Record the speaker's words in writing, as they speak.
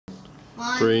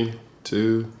One. 3,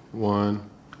 2, 1,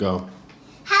 go.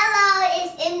 Hello,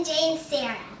 it's MJ and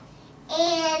Sarah.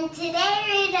 And today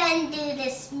we're going to do the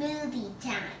smoothie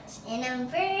challenge. And I'm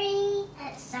very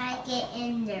excited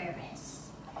and nervous.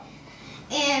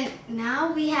 And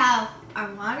now we have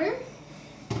our water,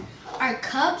 our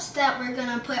cups that we're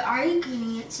going to put our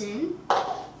ingredients in,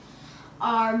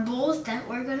 our bowls that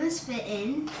we're going to spit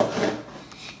in,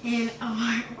 and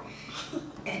our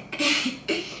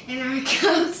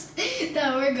cups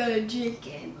that we're going to drink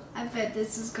in. I bet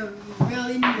this is going to be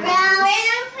really nervous. Well, we're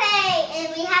going to play, and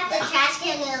we have the trash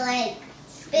can to, like,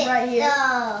 spit right here.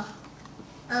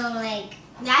 like,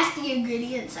 nasty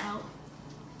ingredients out.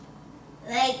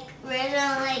 like, we're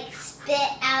gonna, like, spit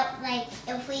out, like,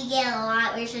 if we get a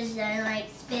lot, we're just gonna, like,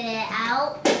 spit it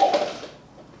out.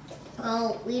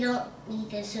 Well, we don't need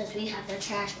this since we have the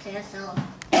trash can, so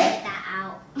get that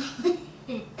out.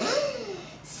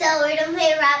 So we're gonna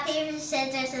play rock, paper,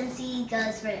 scissors, and see who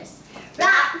goes first.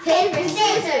 Rock, paper,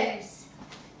 scissors!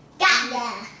 Got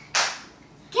ya!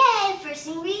 Okay, first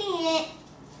ingredient.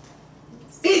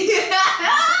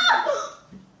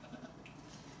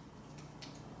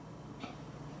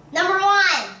 Number 1.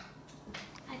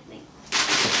 I think.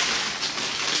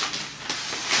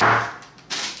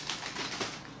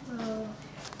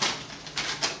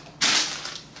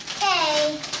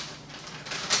 Okay.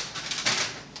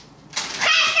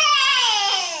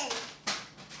 Crackers!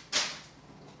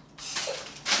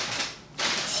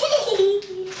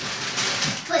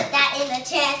 Put that in the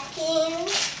trash can.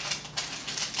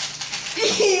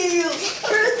 Ew,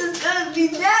 this is gonna be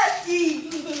nasty.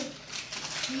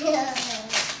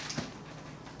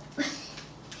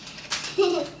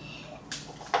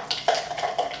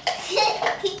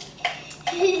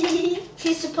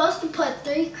 She's supposed to put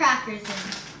 3 crackers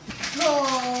in.